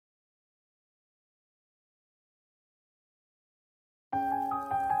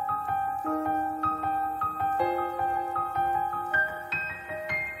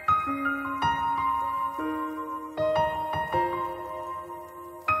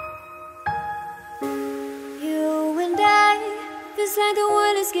Feels like the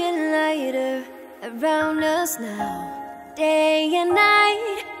world is getting lighter around us now. Day and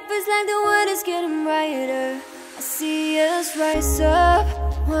night, feels like the world is getting brighter. I see us rise up.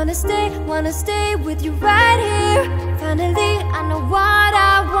 Wanna stay with you right here. Finally, I know what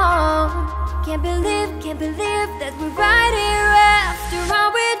I want. Can't believe that we're right here after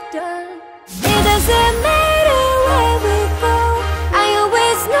all we've done. It doesn't matter.